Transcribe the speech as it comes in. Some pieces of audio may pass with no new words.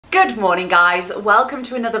Good morning guys, welcome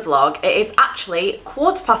to another vlog. It is actually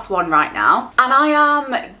 1:15 right now and I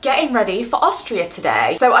am getting ready for Austria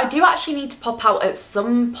today. So I do actually need to pop out at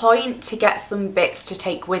some point to get some bits to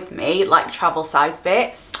take with me, like travel size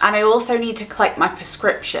bits. And I also need to collect my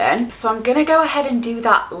prescription. So I'm gonna go ahead and do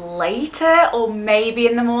that later or maybe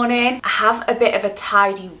in the morning. I have a bit of a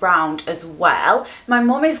tidy round as well. My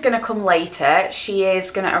mum is gonna come later. She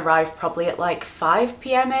is gonna arrive probably at like 5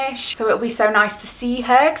 PM-ish. So it'll be so nice to see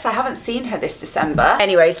her. I haven't seen her this December.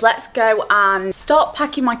 Anyways, let's go and start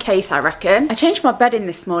packing my case, I reckon. I changed my bedding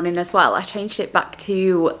this morning as well. I changed it back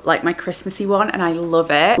to like my Christmassy one and I love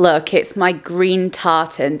it. Look, it's my green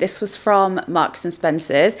tartan. This was from Marks and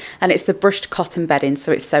Spencer's and it's the brushed cotton bedding,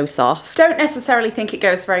 so it's so soft. Don't necessarily think it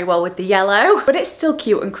goes very well with the yellow, but it's still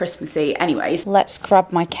cute and Christmassy. Anyways, let's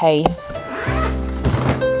grab my case.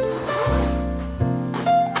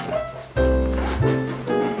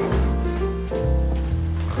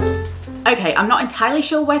 Okay, I'm not entirely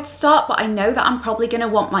sure where to start, but I know that I'm probably gonna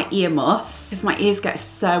want my earmuffs because my ears get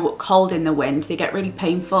so cold in the wind. They get really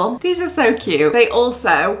painful. These are so cute. They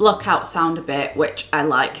also block out sound a bit, which I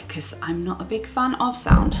like because I'm not a big fan of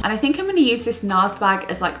sound. And I think I'm gonna use this NARS bag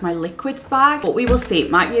as like my liquids bag, but we will see. It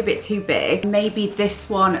might be a bit too big. Maybe this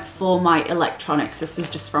one for my electronics. This was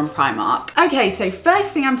just from Primark. Okay, so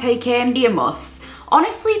first thing I'm taking, earmuffs.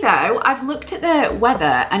 Honestly though, I've looked at the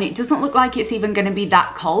weather and it doesn't look like it's even gonna be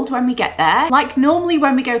that cold when we get there. Like normally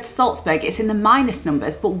when we go to Salzburg, it's in the minus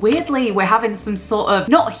numbers, but weirdly we're having some sort of,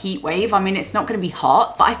 not heat wave, I mean it's not gonna be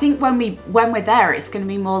hot, but I think when we're there, it's gonna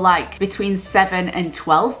be more like between 7 and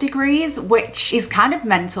 12 degrees, which is kind of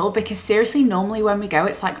mental because seriously, normally when we go,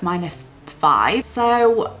 it's like -5.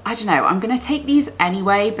 So I don't know, I'm gonna take these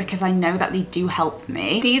anyway because I know that they do help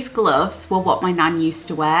me. These gloves were what my nan used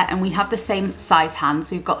to wear and we have the same size hands.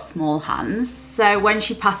 We've got small hands. So when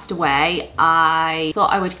she passed away, I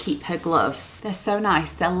thought I would keep her gloves. They're so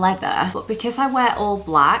nice, they're leather, but because I wear all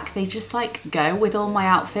black, they just like go with all my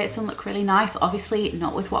outfits and look really nice. Obviously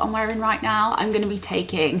not with what I'm wearing right now. I'm gonna be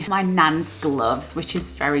taking my nan's gloves, which is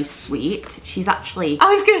very sweet. She's actually, I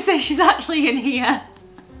was gonna say she's actually in here.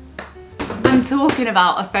 I'm talking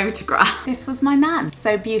about a photograph. This was my nan,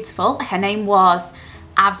 so beautiful. Her name was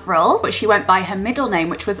Avril, but she went by her middle name,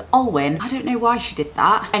 which was Olwyn. I don't know why she did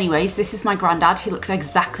that. Anyways, this is my granddad. He looks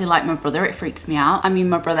exactly like my brother. It freaks me out. I mean,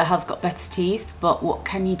 my brother has got better teeth, but what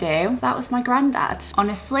can you do? That was my granddad.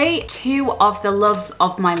 Honestly, two of the loves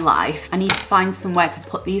of my life. I need to find somewhere to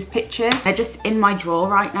put these pictures. They're just in my drawer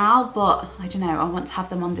right now, but I don't know, I want to have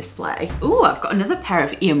them on display. Ooh, I've got another pair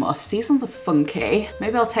of earmuffs. These ones are funky.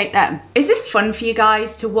 Maybe I'll take them. Is this fun for you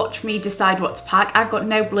guys to watch me decide what to pack? I've got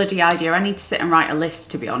no bloody idea. I need to sit and write a list,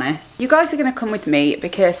 to be honest. You guys are gonna come with me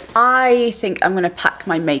because I think I'm gonna pack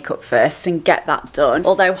my makeup first and get that done.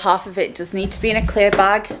 Although half of it does need to be in a clear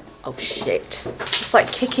bag. Oh shit. Just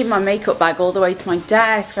like kicking my makeup bag all the way to my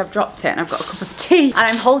desk. I've dropped it and I've got a cup of tea.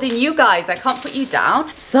 And I'm holding you guys. I can't put you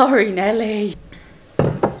down. Sorry, Nelly.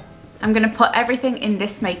 I'm gonna put everything in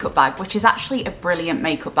this makeup bag, which is actually a brilliant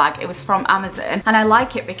makeup bag. It was from Amazon and I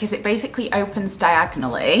like it because it basically opens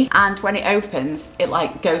diagonally and when it opens, it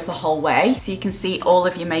like goes the whole way. So you can see all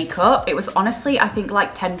of your makeup. It was honestly, I think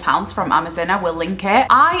like £10 from Amazon. I will link it.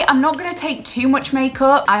 I am not gonna take too much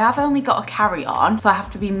makeup. I have only got a carry-on, so I have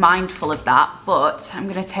to be mindful of that, but I'm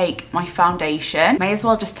gonna take my foundation. May as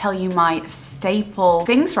well just tell you my staple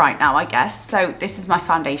things right now, I guess. So this is my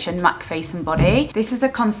foundation, MAC Face and Body. This is the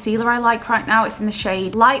concealer I like right now. It's in the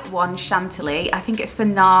shade Light 1 Chantilly. I think it's the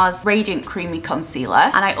NARS Radiant Creamy Concealer.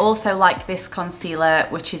 And I also like this concealer,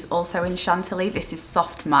 which is also in Chantilly. This is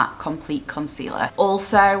Soft Matte Complete Concealer.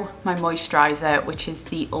 Also, my moisturizer, which is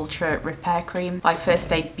the Ultra Repair Cream by First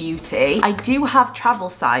Aid Beauty. I do have travel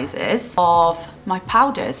sizes of my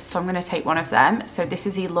powders, so I'm gonna take one of them. So this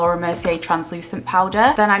is the Laura Mercier Translucent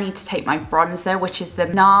Powder. Then I need to take my bronzer, which is the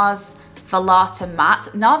NARS Velata Matte.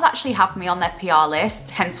 NARS actually have me on their PR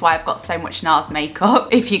list, hence why I've got so much NARS makeup,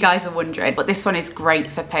 if you guys are wondering. But this one is great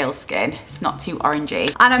for pale skin. It's not too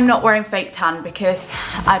orangey. And I'm not wearing fake tan because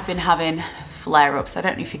I've been having flare-ups. I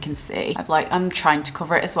don't know if you can see. I'm trying to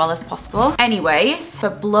cover it as well as possible. Anyways,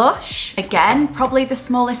 for blush, again, probably the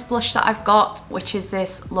smallest blush that I've got, which is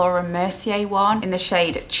this Laura Mercier one in the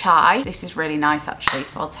shade Chai. This is really nice actually,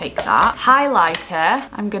 so I'll take that. Highlighter,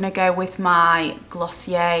 I'm gonna go with my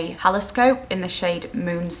Glossier Haloscope in the shade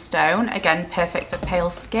Moonstone. Again, perfect for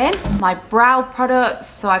pale skin. My brow products,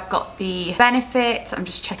 so I've got the Benefit, I'm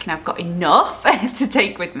just checking I've got enough to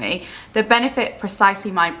take with me. The Benefit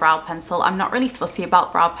Precisely My Brow Pencil. I'm not not really fussy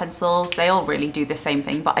about brow pencils. They all really do the same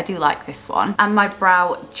thing, but I do like this one. And my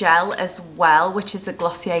brow gel as well, which is the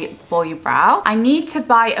Glossier Boy Brow. I need to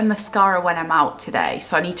buy a mascara when I'm out today,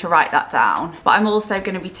 so I need to write that down. But I'm also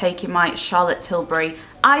going to be taking my Charlotte Tilbury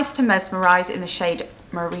Eyes to Mesmerize in the shade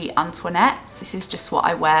Marie Antoinette. This is just what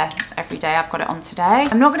I wear every day. I've got it on today.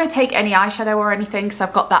 I'm not going to take any eyeshadow or anything because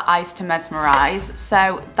I've got that Eyes to Mesmerize.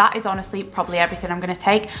 So that is honestly probably everything I'm going to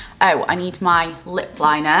take. Oh, I need my lip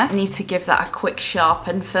liner. I need to give that a quick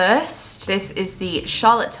sharpen first. This is the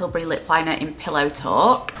Charlotte Tilbury lip liner in Pillow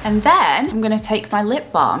Talk. And then I'm going to take my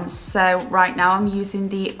lip balms. So right now I'm using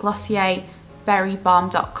the Glossier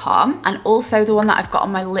berrybalm.com, and also the one that I've got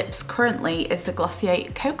on my lips currently is the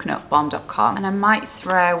Glossier coconutbalm.com, and I might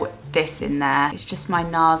throw this in there. It's just my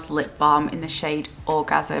NARS lip balm in the shade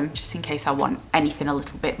Orgasm, just in case I want anything a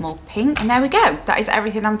little bit more pink. And there we go. That is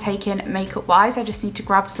everything I'm taking makeup wise. I just need to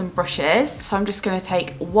grab some brushes. So I'm just going to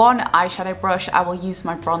take one eyeshadow brush. I will use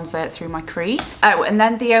my bronzer through my crease. Oh, and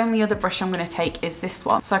then the only other brush I'm going to take is this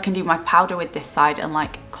one. So I can do my powder with this side and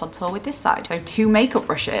like contour with this side. So 2 makeup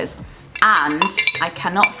brushes. And I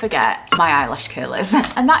cannot forget my eyelash curlers.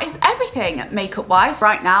 And that is everything makeup wise.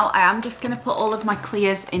 Right now, I am just gonna put all of my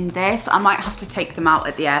clears in this. I might have to take them out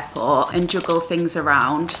at the airport and juggle things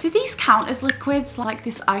around. Do these count as liquids like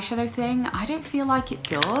this eyeshadow thing? I don't feel like it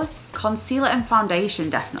does. Concealer and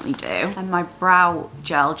foundation definitely do. And my brow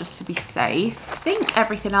gel just to be safe. I think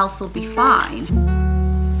everything else will be fine.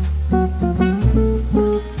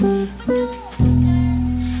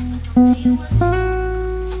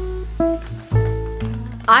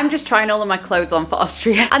 I'm just trying all of my clothes on for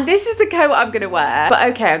Austria. And this is the coat I'm gonna wear.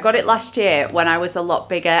 But okay, I got it last year when I was a lot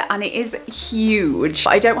bigger and it is huge.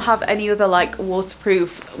 But I don't have any other like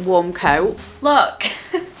waterproof warm coat. Look.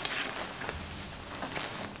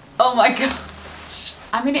 Oh my God.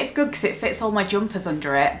 I mean, it's good because it fits all my jumpers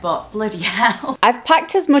under it, but bloody hell. I've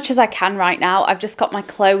packed as much as I can right now. I've just got my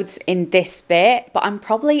clothes in this bit, but I'm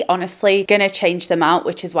probably honestly gonna change them out,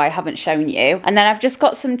 which is why I haven't shown you. And then I've just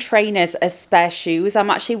got some trainers as spare shoes. I'm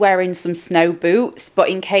actually wearing some snow boots, but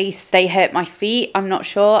in case they hurt my feet, I'm not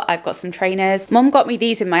sure. I've got some trainers. Mum got me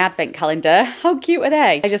these in my advent calendar. How cute are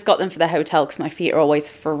they? I just got them for the hotel because my feet are always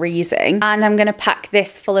freezing. And I'm gonna pack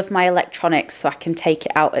this full of my electronics so I can take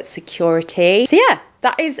it out at security. So yeah.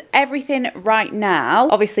 That is everything right now.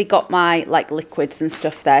 Obviously got my like liquids and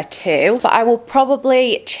stuff there too, but I will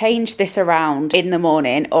probably change this around in the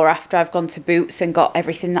morning or after I've gone to Boots and got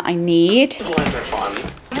everything that I need. The blends are fun.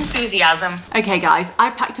 Enthusiasm. Okay guys, I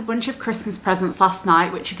packed a bunch of Christmas presents last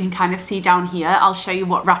night, which you can kind of see down here. I'll show you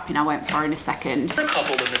what wrapping I went for in a second. A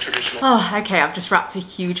couple in the traditional. Oh, okay, I've just wrapped a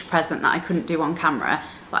huge present that I couldn't do on camera.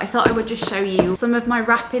 But I thought I would just show you some of my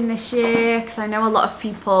wrapping this year because I know a lot of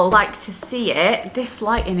people like to see it. This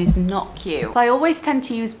lighting is not cute. So I always tend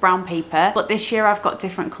to use brown paper, but this year I've got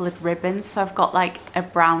different coloured ribbons. So I've got like a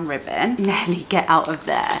brown ribbon. Nelly, get out of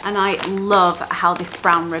there. And I love how this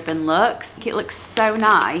brown ribbon looks. It looks so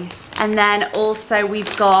nice. And then also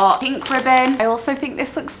we've got pink ribbon. I also think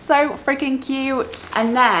this looks so freaking cute.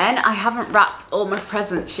 And then I haven't wrapped all my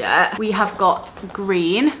presents yet. We have got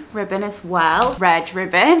green ribbon as well, red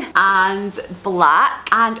ribbon, and black,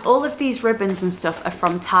 and all of these ribbons and stuff are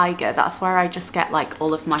from Tiger. That's where I just get like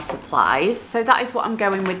all of my supplies. So that is what I'm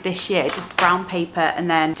going with this year, just brown paper and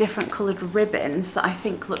then different coloured ribbons that I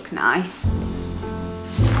think look nice.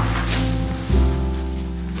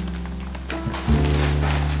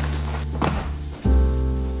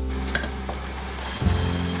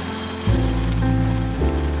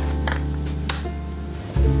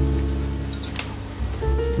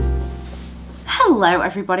 Hello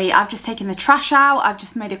everybody, I've just taken the trash out, I've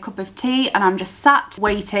just made a cup of tea and I'm just sat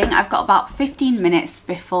waiting. I've got about 15 minutes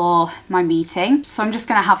before my meeting, so I'm just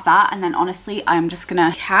gonna have that and then honestly I'm just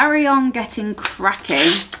gonna carry on getting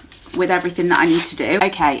cracking with everything that I need to do.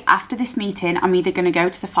 Okay, after this meeting I'm either gonna go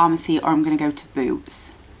to the pharmacy or I'm gonna go to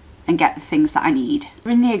Boots and get the things that I need.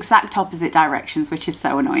 We're in the exact opposite directions, which is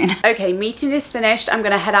so annoying. Okay, meeting is finished. I'm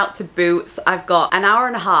gonna head out to Boots. I've got an hour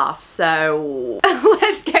and a half, so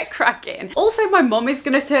let's get cracking. Also, my mum is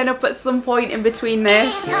gonna turn up at some point in between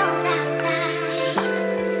this.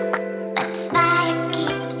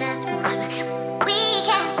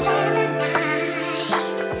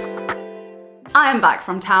 I am back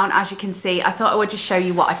from town, as you can see. I thought I would just show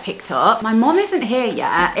you what I picked up. My mom isn't here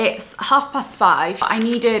yet. It's 5:30. I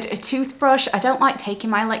needed a toothbrush. I don't like taking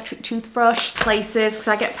my electric toothbrush places because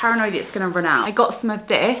I get paranoid it's gonna run out. I got some of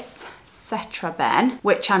this Cetraben,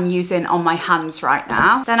 which I'm using on my hands right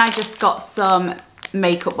now. Then I just got some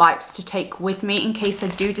makeup wipes to take with me in case I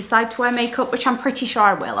do decide to wear makeup, which I'm pretty sure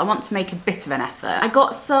I will. I want to make a bit of an effort. I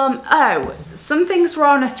got some things were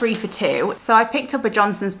on a 3 for 2. So I picked up a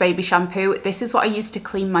Johnson's baby shampoo. This is what I use to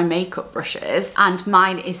clean my makeup brushes, and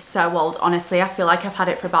mine is so old, honestly. I feel like I've had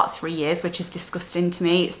it for about 3 years, which is disgusting to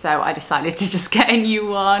me, so I decided to just get a new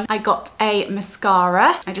one. I got a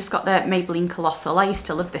mascara. I just got the Maybelline Colossal. I used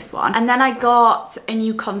to love this one. And then I got a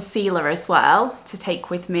new concealer as well to take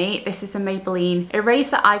with me. This is the Maybelline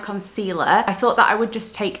Erase the Eye Concealer. I thought that I would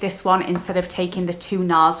just take this one instead of taking the 2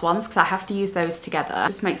 NARS ones because I have to use those together. It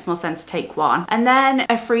just makes more sense to take one. And then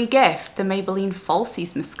a free gift, the Maybelline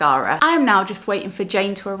Falsies mascara. I am now just waiting for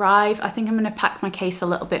Jane to arrive. I think I'm gonna pack my case a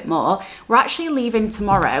little bit more. We're actually leaving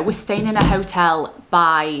tomorrow. We're staying in a hotel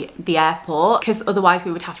by the airport because otherwise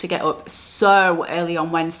we would have to get up so early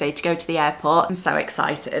on Wednesday to go to the airport. I'm so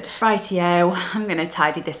excited. Rightio, I'm gonna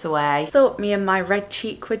tidy this away. Thought me and my red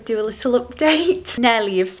cheek would do a little update.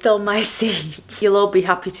 Nelly, you've stole my seat. You'll all be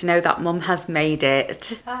happy to know that Mum has made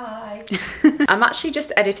it. Hi. I'm actually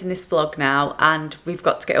just editing this vlog now and we've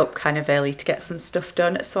got to get up kind of early to get some stuff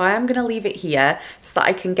done. So I am gonna leave it here so that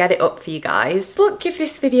I can get it up for you guys. But give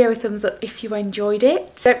this video a thumbs up if you enjoyed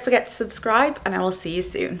it. Don't forget to subscribe and I will see you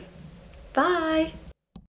soon. Bye.